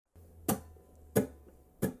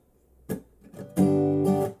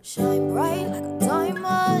Shine bright like a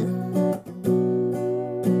diamond.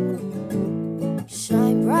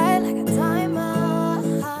 Shine bright like a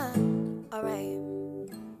diamond. Alright.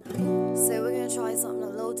 So we're gonna try something a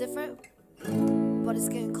little different, but it's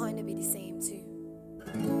gonna kind of be the same too.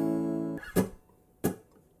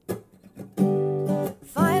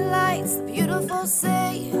 Fine lights, the beautiful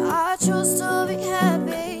sea. I choose to be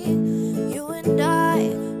happy. You and I,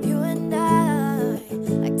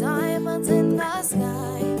 like diamonds in the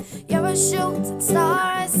sky. You're a shooting star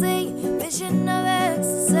I see, vision of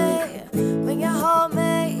ecstasy. When you hold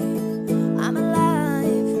me, I'm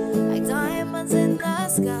alive, like diamonds in the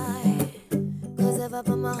sky. Cause if I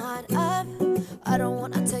put my heart up, I don't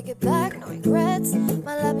wanna take it back, no regrets.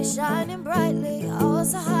 My love is shining brightly, oh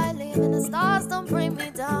so highly. Even the stars don't bring me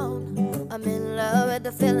down. I'm in love with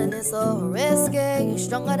the feeling, it's so risky.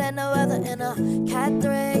 Stronger than the weather in a cat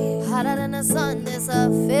 3. Hotter than the sun, it's a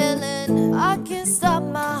feeling. I can't stop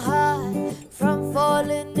my heart from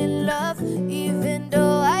falling in love. Even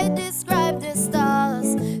though I described the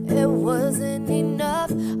stars, it wasn't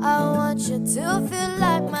enough. I want you to feel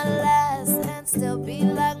like my last and still be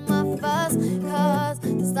like my first. Cause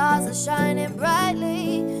the stars are shining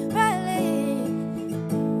brightly, brightly,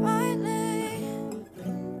 brightly.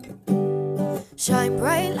 Shine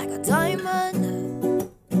bright like a diamond.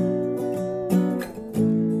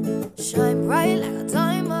 Shine bright like a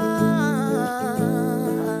diamond.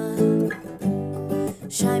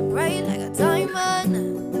 Shine bright like a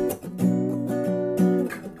diamond.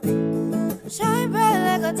 Shine bright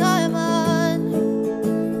like a diamond.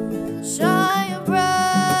 Shine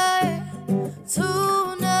bright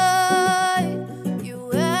tonight.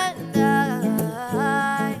 You and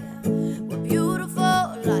I, we're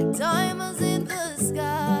beautiful like diamonds in the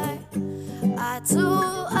sky. Eye to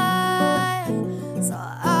eye, so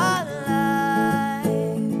our life.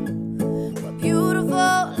 We're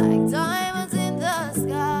beautiful like diamonds in the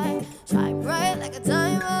sky. Shine bright like a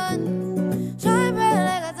diamond. Shine bright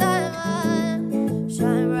like a diamond.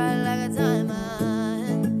 Shine bright like a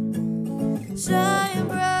diamond. Shine